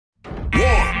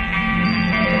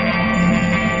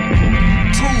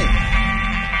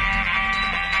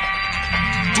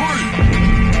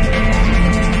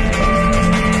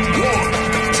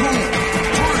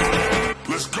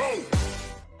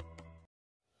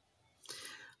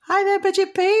Hi there,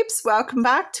 budget peeps. Welcome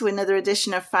back to another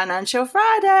edition of Financial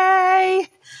Friday.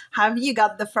 Have you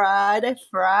got the Friday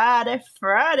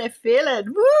feeling?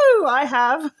 Woo, I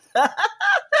have.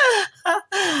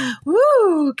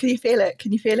 Woo, can you feel it?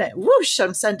 Can you feel it? Whoosh,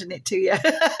 I'm sending it to you.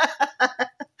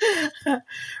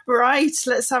 Right,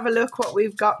 let's have a look what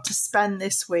we've got to spend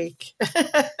this week.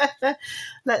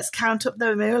 Let's count up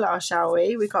the moolah, shall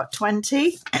we? We've got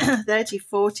 20, 30,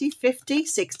 40, 50,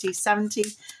 60, 70,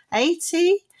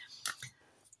 80,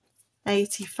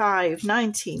 85,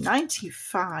 90,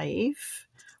 95,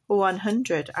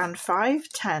 105,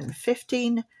 10,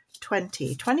 15,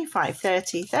 20, 25,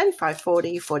 30, 35,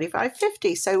 40, 45,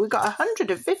 50. So we've got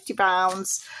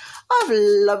 £150 of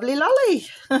lovely lolly.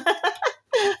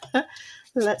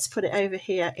 Let's put it over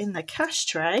here in the cash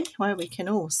tray where we can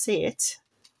all see it.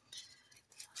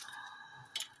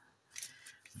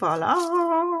 Voila!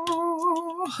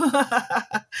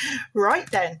 Right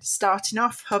then, starting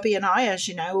off, hubby and I, as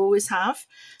you know, always have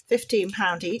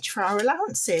 £15 each for our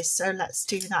allowances. So let's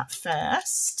do that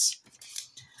first.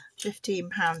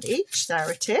 £15 each,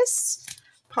 there it is.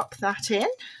 Pop that in.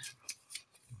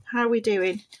 How are we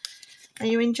doing? Are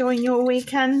you enjoying your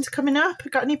weekend coming up?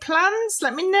 Got any plans?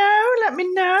 Let me know. Let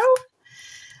me know.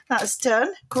 That's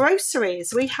done.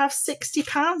 Groceries. We have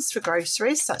 £60 for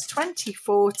groceries. That's 20,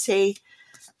 40,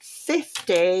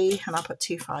 50, and I'll put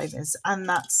 2 fivers, and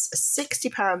that's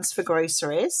 £60 for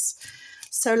groceries.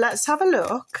 So let's have a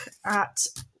look at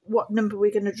what number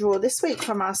we're going to draw this week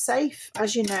from our safe.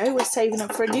 As you know, we're saving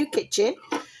up for a new kitchen,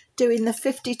 doing the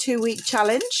 52-week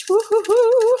challenge.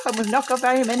 Woo-hoo-hoo! And we've not got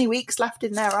very many weeks left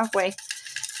in there, have we?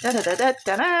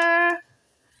 Da-da-da-da-da-da.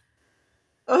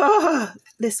 Oh,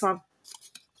 this one.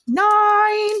 9.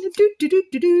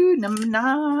 Do-do-do-do-do. Number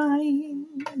 9.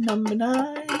 Number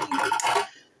 9.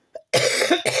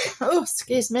 Oh,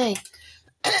 excuse me.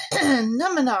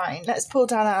 Number 9. Let's pull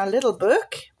down our little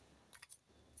book.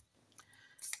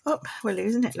 Oh, we're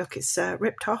losing it. Look, it's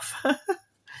ripped off. I've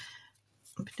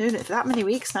been doing it for that many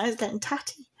weeks now. It's getting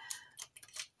tatty.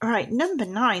 All right, number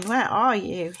 9. Where are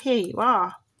you? Here you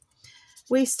are.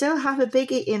 We still have a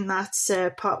biggie in that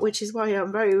pot, which is why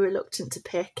I'm very reluctant to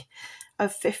pick,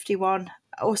 of 51.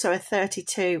 Also a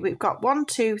 32. We've got 1,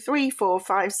 2, 3, 4,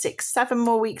 5, 6, 7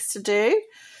 more weeks to do.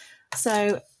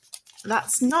 So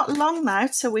that's not long now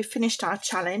till we've finished our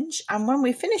challenge. And when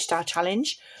we've finished our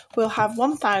challenge, we'll have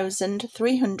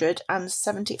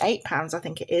 £1,378, I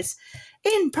think it is,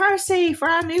 in Percy for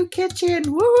our new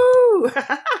kitchen. Woo!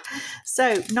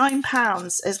 So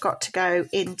 £9 has got to go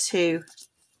into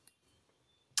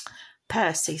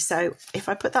Percy. So if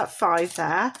I put that 5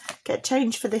 there, get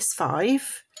change for this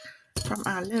 5 from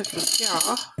our lovely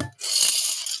jar.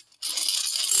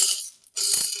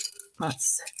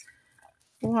 That's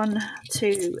 1,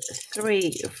 2,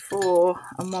 3, 4,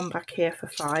 and 1 back here for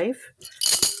 5.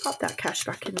 Pop that cash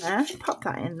back in there. Pop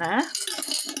that in there.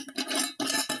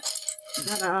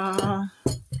 Ta-da!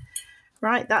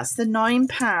 Right, that's the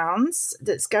 £9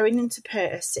 that's going into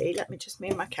Percy. Let me just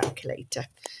move my calculator.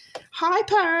 Hi,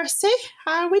 Percy.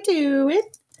 How we doing?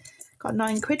 Got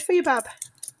 £9 for you, bub.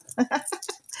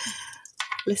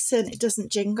 Listen, it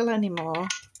doesn't jingle anymore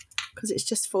because it's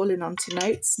just falling onto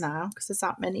notes now because there's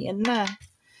that many in there.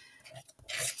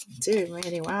 Doing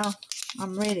really well.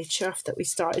 I'm really chuffed that we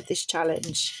started this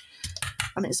challenge,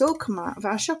 and it's all come out of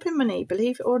our shopping money,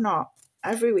 believe it or not.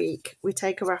 Every week we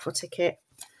take a raffle ticket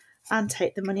and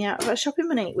take the money out of our shopping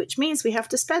money, which means we have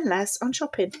to spend less on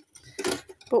shopping,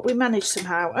 but we manage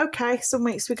somehow. Okay, some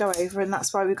weeks we go over, and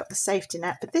that's why we've got the safety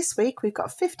net, but this week we've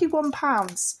got £51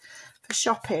 for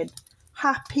shopping.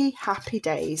 Happy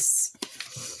days.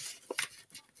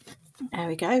 There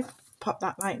we go. Pop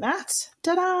that like that.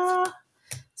 Ta-da!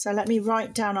 So let me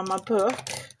write down on my book,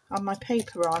 on my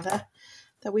paper rather,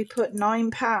 that we put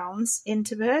 £9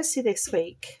 into Percy this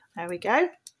week. There we go.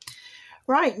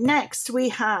 Right, next we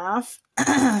have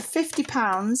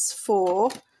 £50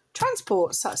 for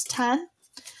transport. So that's 10,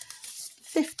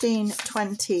 15,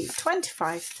 20,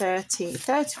 25, 30,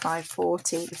 35,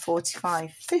 40,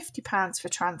 45, £50 for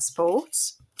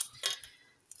transport.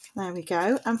 There we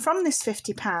go. And from this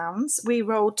 £50, we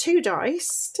roll 2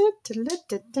 dice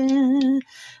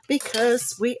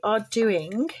because we are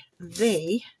doing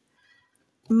the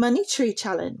money tree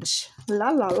challenge. La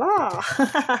la la.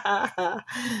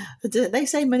 They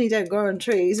say money don't grow on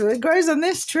trees. Well, it grows on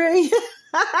this tree.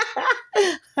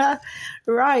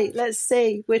 Right, let's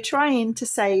see. We're trying to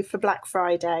save for Black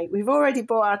Friday. We've already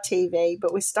bought our TV,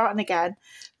 but we're starting again.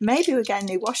 Maybe we'll get a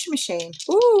new washing machine.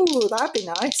 Ooh, that'd be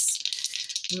nice.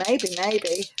 Maybe.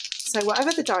 So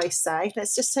whatever the dice say,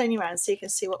 let's just turn you around so you can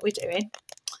see what we're doing.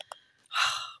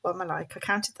 what am I like? I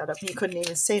counted that up and you couldn't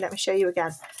even see. Let me show you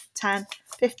again. 10,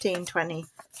 15, 20,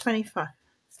 25,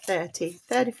 30,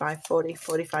 35, 40,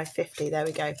 45, 50. There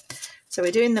we go. So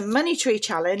we're doing the money tree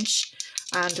challenge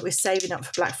and we're saving up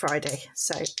for Black Friday.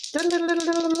 So,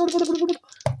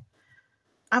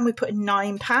 and we're putting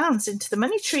 £9 into the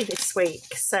money tree this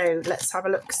week. So let's have a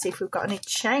look, see if we've got any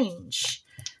change.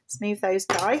 Let's move those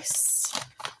dice.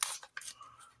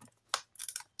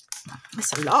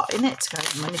 There's a lot in it to go in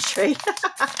the money tree.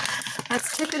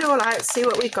 Let's tip it all out, see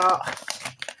what we got.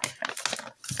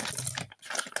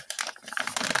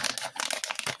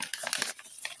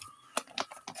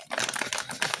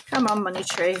 Come on, money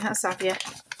tree, let's have you.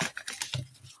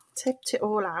 Tipped it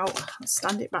all out. I'll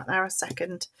stand it back there a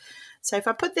second. So if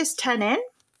I put this 10 in,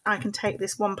 I can take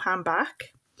this £1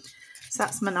 back. So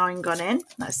that's my 9 gone in.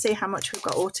 Let's see how much we've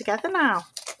got all together now.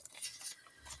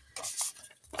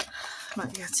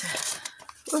 Might get to,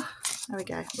 oh, there we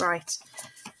go. Right.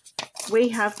 We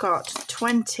have got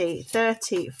 20,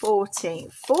 30, 40,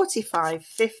 45,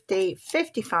 50,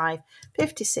 55,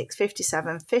 56,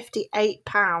 57,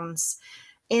 £58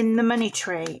 in the money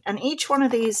tree. And each one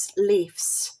of these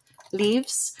leaves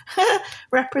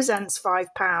represents £5.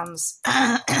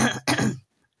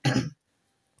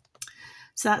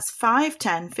 So that's 5,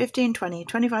 10, 15, 20,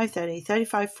 25, 30,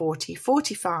 35, 40,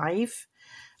 45.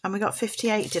 And we got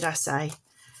 58, did I say?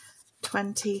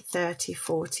 20, 30,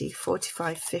 40,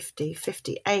 45, 50,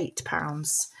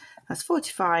 £58. That's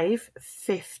 45,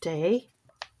 50,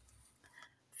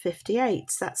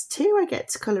 58. So that's 2 I get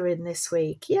to colour in this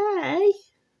week. Yay!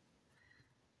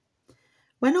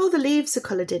 When all the leaves are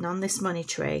coloured in on this money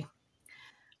tree,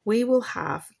 we will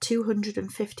have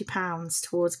 £250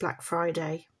 towards Black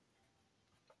Friday,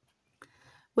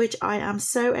 which I am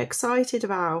so excited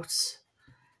about,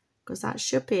 because that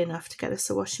should be enough to get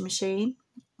us a washing machine.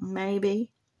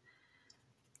 Maybe,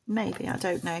 I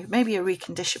don't know. Maybe a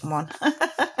reconditioned one.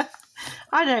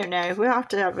 I don't know. We'll have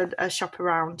to have a shop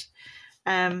around.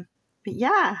 But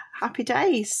yeah, happy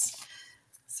days.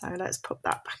 So let's put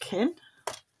that back in.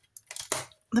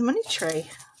 The money tree.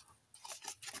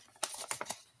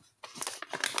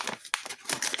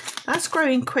 That's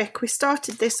growing quick. We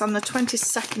started this on the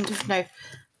 25th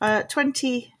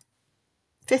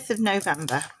of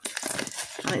November.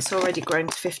 And it's already grown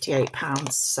to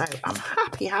 £58. So I'm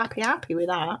happy with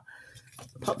that.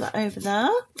 Pop that over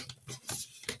there.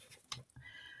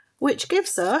 Which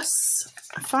gives us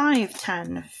 5,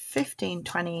 10, 15,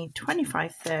 20,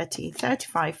 25, 30,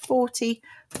 35, 40,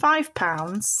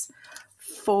 £5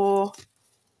 for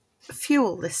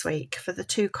fuel this week for the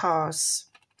 2 cars.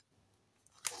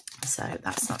 So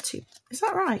that's not too, is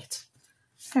that right?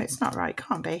 No, it's not right,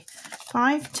 can't be.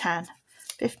 5, 10,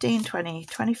 15, 20,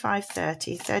 25,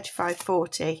 30, 35,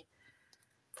 40,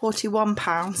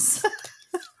 £41.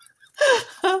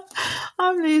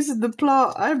 I'm losing the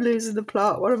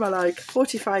plot. What am I like?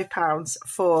 £45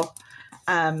 for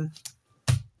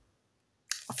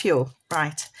fuel.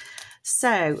 Right.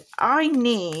 So I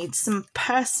need some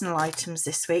personal items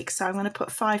this week. So I'm going to put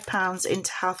 £5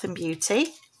 into health and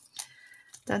beauty.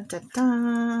 Dun, dun,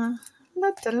 dun.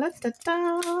 La, da, la, da,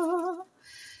 da.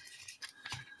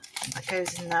 That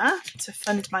goes in there to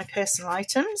fund my personal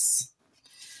items.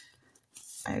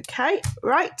 Okay,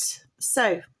 right.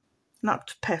 So,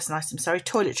 not personal items, sorry,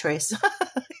 toiletries.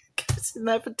 Goes in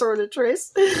there for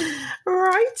toiletries.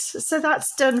 Right, so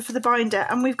that's done for the binder.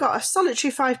 And we've got a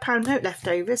solitary £5 note left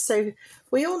over. So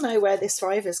we all know where this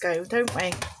 £5's going, don't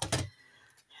we?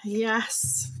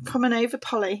 Yes, coming over,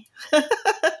 Polly.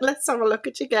 Let's have a look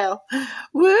at you, girl.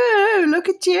 Woo, look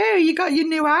at you. You got your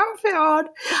new outfit on.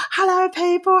 Hello,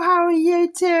 people. How are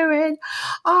you doing?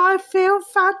 I feel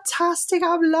fantastic.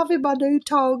 I'm loving my new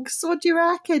togs. What do you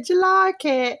reckon? Do you like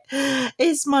it?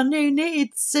 It's my new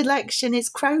knitted selection. It's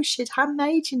crocheted,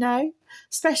 handmade, you know,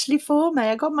 especially for me.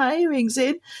 I got my earrings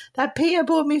in that Peter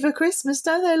bought me for Christmas.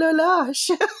 Don't they look lush?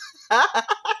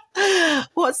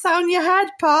 What's on your head,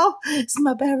 Paul? It's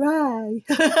my beret.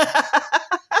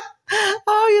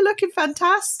 Oh, you're looking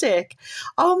fantastic.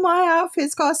 Oh, my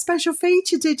outfit's got a special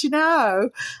feature, did you know?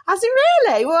 Has it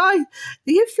really? Well,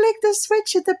 you flick the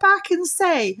switch at the back and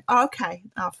say, okay,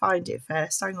 I'll find it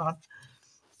first. Hang on.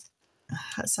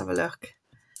 Let's have a look.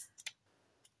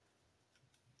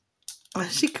 Oh,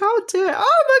 she can't do it.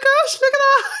 Oh, my gosh, look at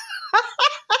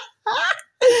that.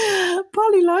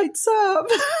 Polly lights up.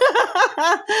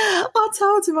 I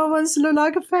told him I wanted to look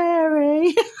like a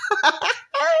fairy.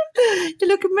 You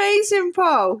look amazing,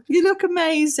 Paul. You look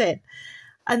amazing.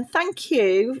 And thank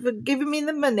you for giving me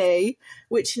the money,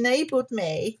 which enabled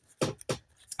me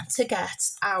to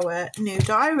get our new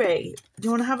diary. Do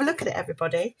you want to have a look at it,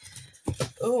 everybody?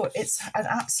 Oh, it's an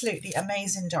absolutely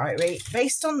amazing diary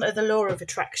based on the law of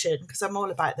attraction, because I'm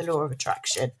all about the law of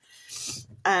attraction.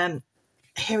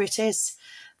 Here it is,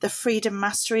 the Freedom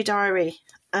Mastery Diary.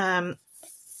 It's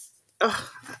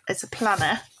a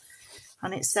planner,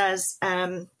 and it says,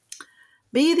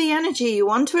 be the energy you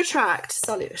want to attract.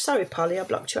 Sorry, Polly, I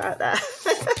blocked you out there.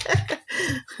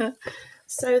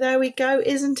 So there we go.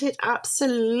 Isn't it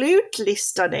absolutely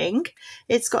stunning?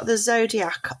 It's got the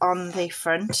zodiac on the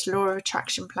front, law of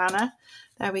attraction planner.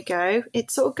 There we go. It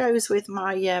sort of goes with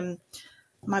my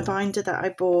my binder that I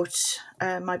bought,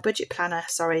 my budget planner,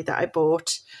 sorry, that I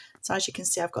bought. So as you can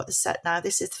see, I've got the set now.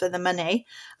 This is for the money,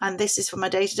 and this is for my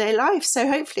day-to-day life. So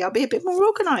hopefully I'll be a bit more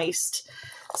organised.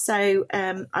 So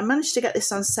I managed to get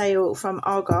this on sale from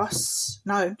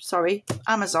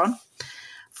Amazon,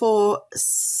 for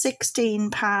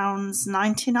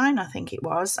 £16.99, I think it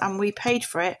was, and we paid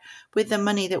for it with the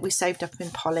money that we saved up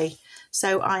in Polly.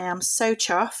 So I am so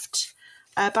chuffed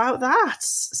about that.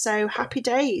 So happy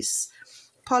days.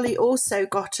 Polly also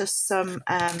got us some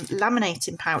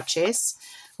laminating pouches,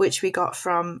 which we got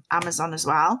from Amazon as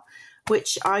well,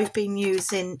 which I've been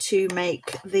using to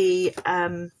make the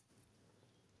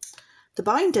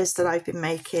binders that I've been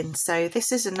making. So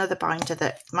this is another binder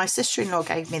that my sister-in-law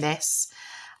gave me this.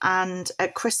 And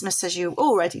at Christmas, as you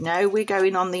already know, we're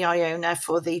going on the Iona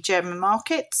for the German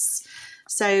markets.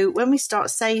 So when we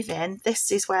start saving,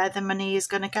 this is where the money is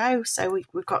going to go. So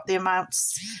we've got the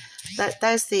amounts.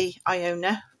 There's the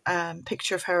Iona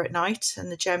picture of her at night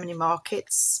and the Germany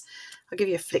markets. I'll give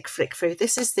you a flick through.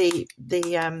 This is the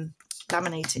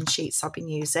laminating sheets I've been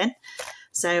using.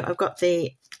 So I've got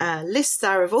the list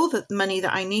there of all the money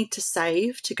that I need to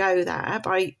save to go there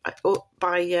by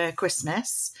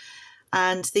Christmas.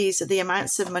 And these are the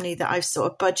amounts of money that I've sort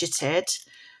of budgeted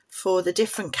for the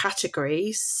different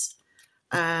categories.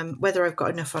 Whether I've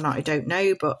got enough or not, I don't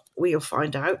know, but we'll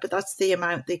find out. But that's the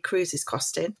amount the cruise is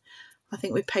costing. I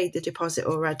think we paid the deposit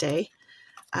already.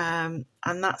 And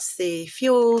that's the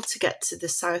fuel to get to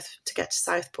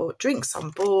Southport, drinks on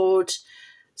board,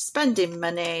 spending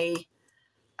money,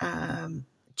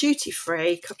 duty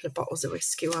free, a couple of bottles of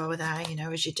whiskey while we're there, you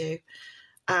know, as you do.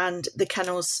 And the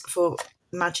kennels for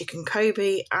Magic and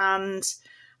Kobe, and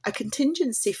a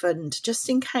contingency fund just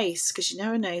in case, because you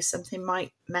never know, something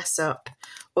might mess up,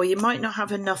 or you might not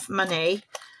have enough money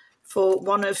for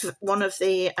one of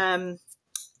the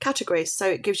categories. So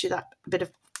it gives you that bit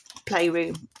of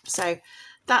playroom. So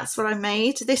that's what I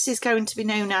made. This is going to be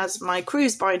known as my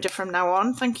cruise binder from now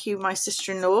on. Thank you, my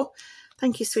sister-in-law.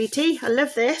 Thank you, sweetie. I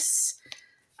love this.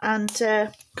 And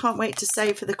can't wait to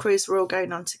save for the cruise we're all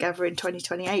going on together in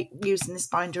 2028 using this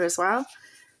binder as well.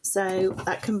 So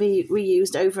that can be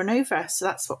reused over and over. So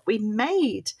that's what we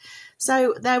made.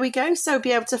 So there we go. So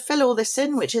be able to fill all this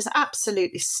in, which is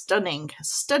absolutely stunning.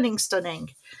 Stunning,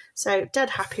 stunning. So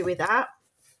dead happy with that.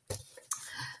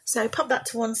 So pop that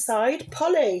to one side.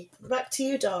 Polly, back to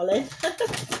you, darling. Let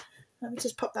me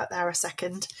just pop that there a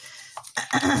second.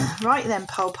 Right then,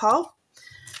 Pol.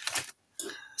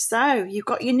 So you've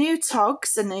got your new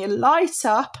togs and they light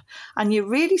up and you're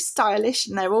really stylish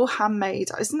and they're all handmade.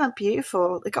 Isn't that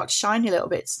beautiful? They got shiny little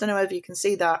bits. Don't know whether you can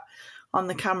see that on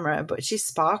the camera, but she's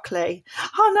sparkly.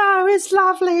 Oh no, it's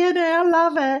lovely, isn't it? I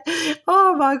love it.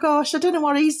 Oh my gosh, I don't know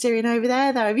what he's doing over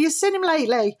there though. Have you seen him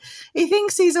lately? He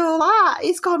thinks he's all that.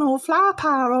 He's gone all flower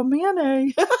power on me, hasn't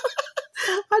he?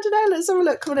 I don't know. Let's have a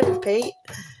look. Come on over, Pete.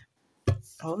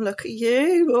 Oh, look at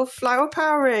you, all flower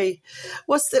powery.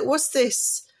 What's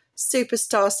this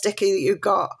superstar sticky that you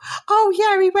got? Oh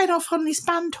yeah, he went off on this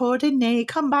band tour, didn't he? He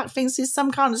come back, thinks he's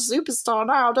some kind of superstar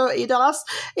now, don't he? He does,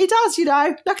 you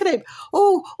know. Look at him,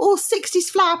 all 60s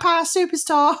flower power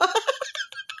superstar.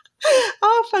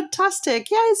 Oh, fantastic.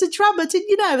 Yeah, he's a drummer, didn't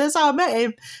you know? That's how I met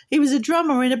him. He was a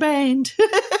drummer in a band.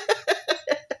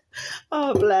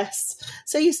 Oh, bless.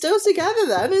 So you're still together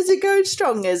then? Is it going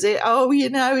strong, is it? Oh, you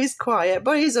know, he's quiet,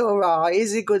 but he's all right.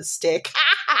 He's a good stick.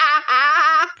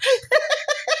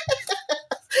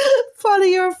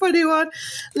 Funny, you're a funny one.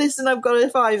 Listen, I've got a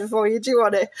fiver for you. Do you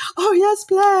want it? Oh, yes,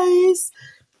 please.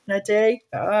 Ready?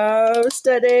 Oh,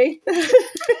 steady.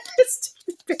 It's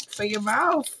too big for your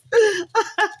mouth.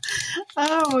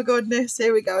 Oh, my goodness.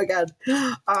 Here we go again.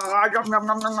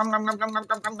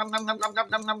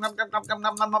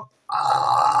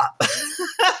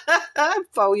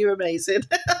 Paul, you're amazing.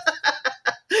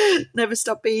 Never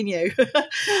stop being you.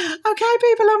 Okay,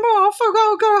 people, I'm off.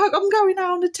 I'm going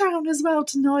out of town as well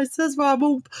tonight. That's why I'm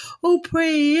all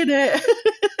pretty, innit?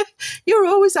 You're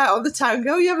always out on the town,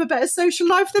 girl. You have a better social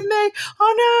life than me.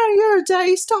 Oh no, you're a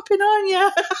dirty stopping, aren't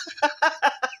you?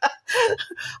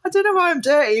 I don't know why I'm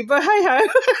dirty, but hey ho.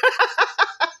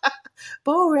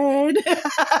 Boring.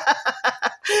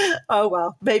 Oh,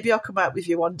 well, maybe I'll come out with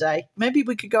you one day. Maybe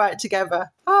we could go out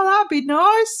together. Oh, that'd be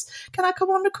nice. Can I come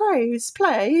on the cruise,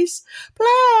 please?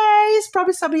 Please.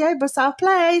 Promise I'll behave myself,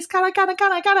 please. Can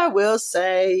I? We'll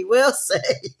see. We'll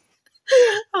see.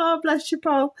 Oh, bless you,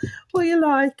 Paul. What you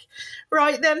like?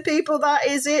 Right then, people, that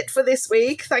is it for this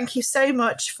week. Thank you so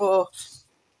much for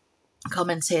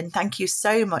commenting. Thank you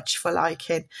so much for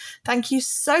liking. Thank you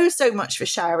so much for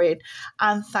sharing,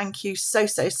 and thank you so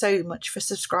much for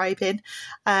subscribing.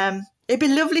 It'd be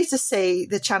lovely to see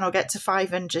the channel get to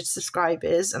 500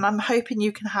 subscribers, and I'm hoping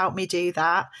you can help me do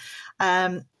that.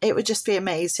 It would just be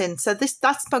amazing. So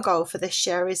that's my goal for this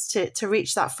year, is to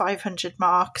reach that 500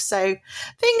 mark. So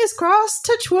fingers crossed,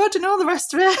 touch wood, and all the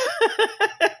rest of it.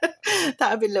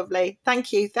 That would be lovely.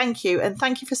 Thank you. And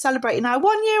thank you for celebrating our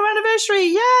 1 year anniversary.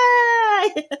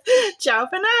 Yay! Ciao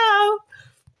for now.